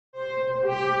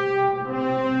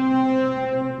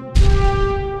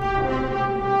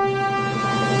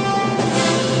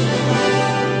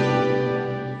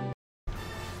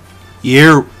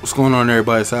Yeah, what's going on,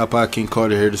 everybody? It's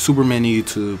IpodKingCarter here, the Superman of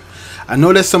YouTube. I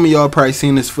know that some of y'all probably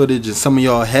seen this footage and some of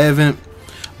y'all haven't,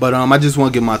 but I just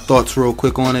want to get my thoughts real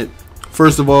quick on it.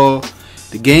 First of all,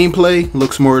 the gameplay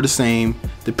looks more of the same.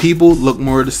 The people look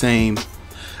more of the same.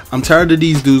 I'm tired of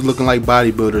these dudes looking like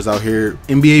bodybuilders out here.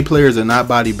 NBA players are not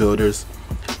bodybuilders.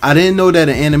 I didn't know that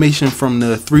an animation from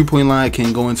the three-point line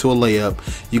can go into a layup.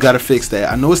 You got to fix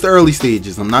that. I know it's the early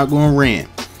stages. I'm not going to rant.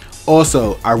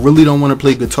 Also, I really don't want to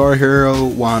play Guitar Hero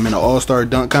while I'm in an all-star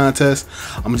dunk contest.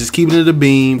 I'm just keeping it a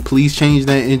beam. Please change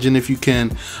that engine if you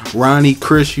can. Ronnie,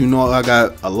 Chris, you know I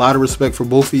got a lot of respect for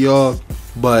both of y'all.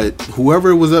 But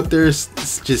whoever was up there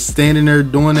just standing there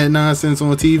doing that nonsense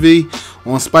on TV,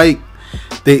 on Spike,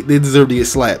 they deserve to get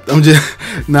slapped. I'm just,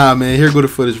 nah, man. Here go the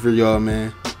footage for y'all,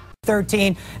 man.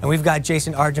 13, and we've got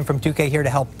Jason Argent from 2K here to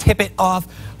help tip it off.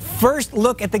 First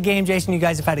look at the game, Jason. You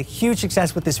guys have had a huge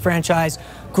success with this franchise.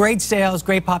 Great sales,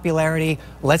 great popularity.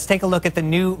 Let's take a look at the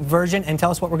new version and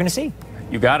tell us what we're going to see.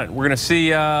 You got it. We're going to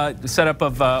see the setup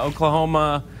of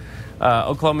Oklahoma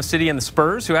City and the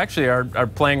Spurs, who actually are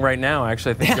playing right now.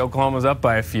 Actually, I think Oklahoma's up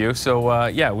by a few. So,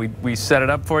 yeah, we set it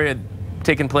up for you,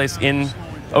 taking place in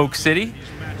Oak City.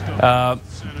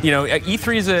 You know,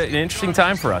 E3 is an interesting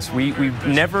time for us. We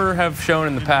never have shown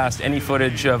in the past any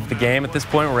footage of the game at this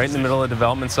point. We're right in the middle of the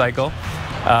development cycle.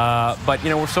 But, you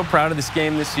know, we're so proud of this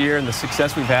game this year and the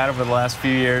success we've had over the last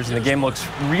few years. And the game looks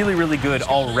really, really good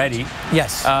already.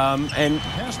 Yes.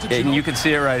 And you can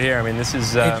see it right here. I mean, this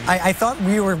is... I thought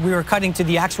we were cutting to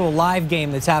the actual live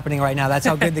game that's happening right now. That's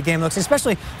how good the game looks,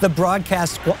 especially the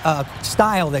broadcast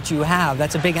style that you have.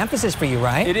 That's a big emphasis for you,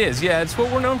 right? It is, yeah. It's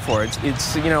what we're known for.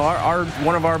 It's you know,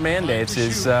 one of our mandates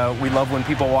is we love when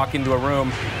people walk into a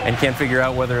room and can't figure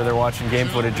out whether they're watching game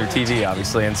footage or TV,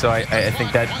 obviously. And so I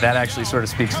think that actually sort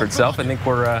of speaks for itself. I think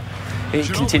we're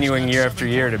continuing year after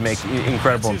year to make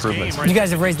incredible improvements. You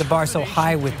guys have raised the bar so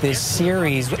high with this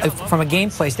series. From a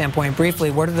gameplay standpoint, briefly,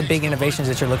 what are the big innovations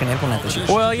that you're looking to implement this year?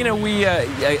 Well, you know, we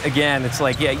again, it's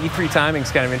like, yeah, E3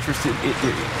 timing's kind of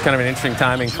an interesting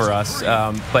timing for us.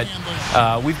 But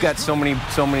we've got so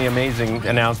many amazing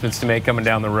announcements to make coming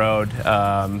down the road.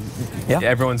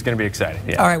 Everyone's going to be excited.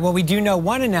 Yeah. All right. Well, we do know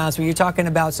one announcement. You're talking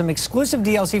about some exclusive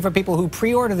DLC for people who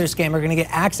pre-order this game are going to get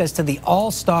access to the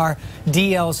All-Star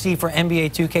DLC for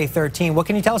NBA 2K13. What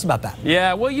can you tell us about that?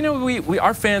 Yeah, well, you know,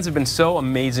 our fans have been so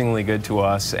amazingly good to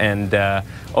us, and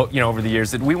you know, over the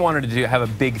years, that we wanted to have a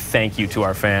big thank you to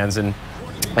our fans, and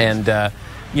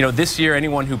you know, this year,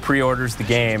 anyone who pre-orders the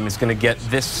game is going to get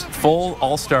this full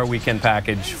All-Star Weekend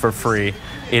package for free.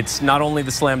 It's not only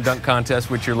the Slam Dunk Contest,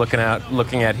 which you're looking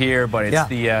at here, but it's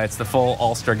it's the full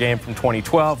All-Star game from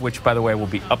 2012, which, by the way, will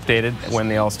be updated when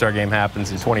the All-Star game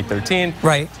happens in 2013.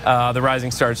 Right. The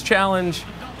Rising Stars Challenge.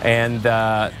 And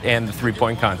the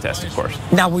three-point contest, of course.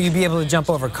 Now, will you be able to jump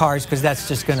over cars? Because that's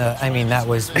just gonna, I mean, that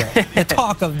was the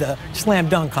talk of the slam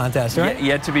dunk contest, right?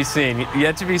 Yet to be seen.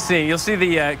 Yet to be seen. You'll see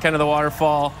the kind of the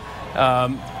waterfall,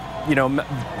 you know,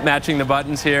 matching the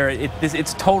buttons here.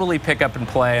 It's totally pick up and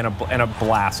play and a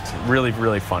blast. Really,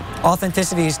 really fun.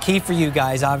 Authenticity is key for you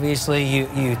guys. Obviously,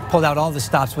 you pulled out all the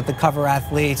stops with the cover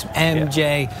athletes,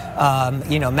 MJ,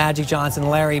 you know, Magic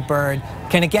Johnson, Larry Bird.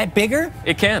 Can it get bigger?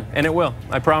 It can, and it will.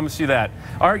 I promise you that.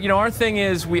 Our thing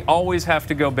is we always have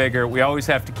to go bigger. We always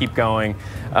have to keep going.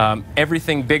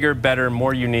 Everything bigger, better,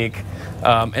 more unique,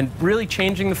 and really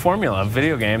changing the formula of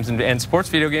video games and sports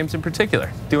video games in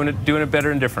particular. Doing it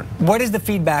better and different. What is the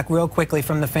feedback, real quickly,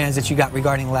 from the fans that you got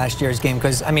regarding last year's game?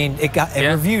 Because I mean, it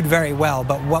reviewed very well,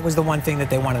 but what was the one thing that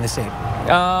they wanted to see?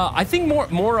 I think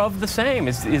more of the same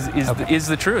is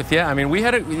the truth. Yeah, I mean, we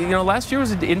had last year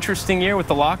was an interesting year with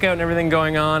the lockout and everything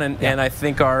going on, and I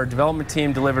think our development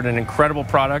team delivered an incredible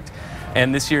product.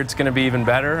 And this year it's going to be even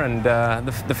better, and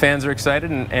the fans are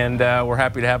excited, and we're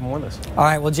happy to have them with us. All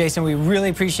right, well, Jason, we really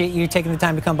appreciate you taking the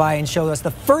time to come by and show us the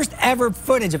first ever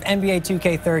footage of NBA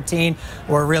 2K13.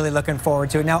 We're really looking forward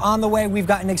to it. Now, on the way, we've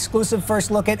got an exclusive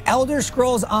first look at Elder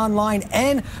Scrolls Online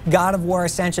and God of War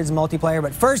Ascension's multiplayer.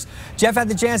 But first, Jeff had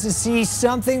the chance to see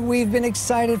something we've been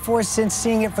excited for since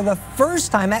seeing it for the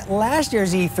first time at last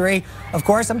year's E3. Of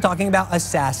course, I'm talking about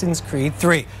Assassin's Creed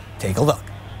 3. Take a look.